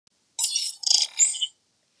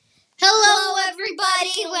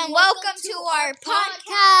welcome to our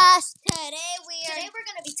podcast. Today we're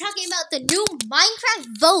going to be talking about the new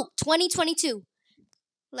Minecraft Vote 2022.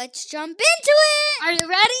 Let's jump into it. Are you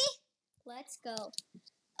ready? Let's go.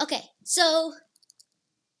 Okay, so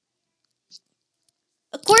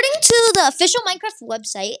according to the official Minecraft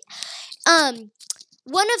website,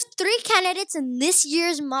 one of 3 candidates in this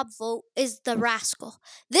year's mob vote is the Rascal.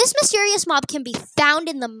 This mysterious mob can be found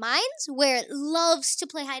in the mines where it loves to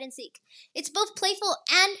play hide and seek. It's both playful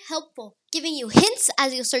and helpful, giving you hints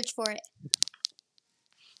as you search for it.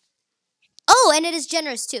 Oh, and it is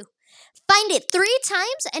generous too. Find it 3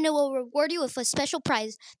 times and it will reward you with a special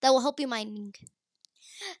prize that will help you mining.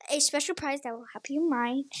 A special prize that will help you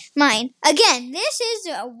mine. Again, this is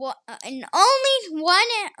only one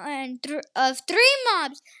of 3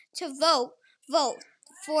 mobs to vote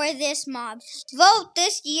for this mob. Vote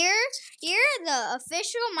this year. The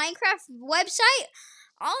official Minecraft website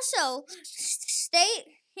also state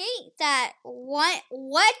that what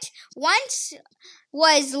once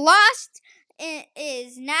was lost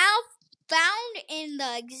is now found in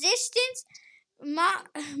the existence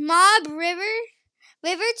mob river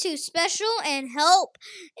to special and help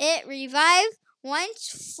it revive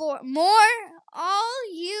once for more. All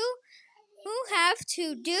you who have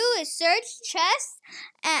to do is search chests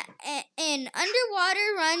and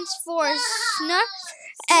underwater runs for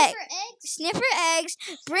sniffer eggs,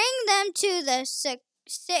 bring them to the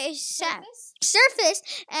surface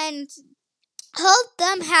and help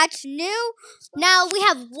them hatch new. Now we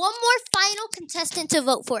have one more final contestant to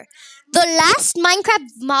vote for. The last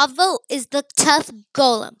Minecraft mob vote is the Tough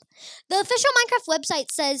Golem. The official Minecraft website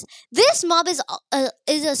says this mob is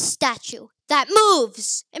a statue that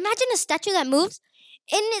moves. Imagine a statue that moves.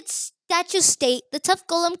 In its statue state, the Tough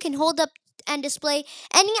Golem can hold up and display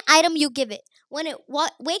any item you give it. When it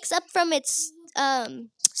wakes up from its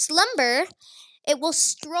slumber, it will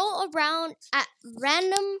stroll around at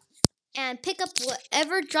random and pick up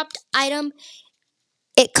whatever dropped item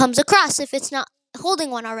it comes across if it's not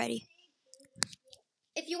holding one already.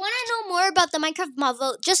 If you want to know more about the Minecraft mob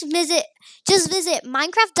vote, just visit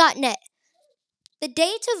minecraft.net. The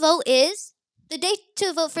day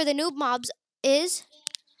to vote for the new mobs is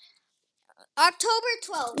October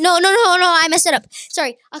 12th. No, I messed it up.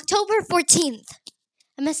 Sorry, October 14th.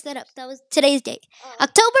 I messed that up. That was today's date.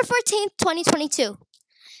 October 14th, 2022.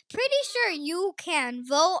 Pretty sure you can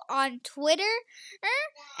vote on Twitter,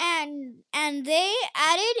 and they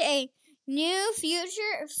added a new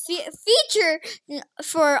feature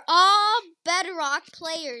for all Bedrock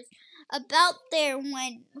players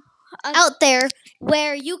out there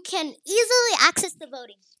where you can easily access the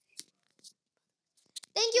voting.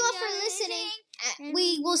 Thank you all for listening.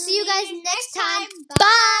 We will see you guys next time.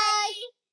 Bye.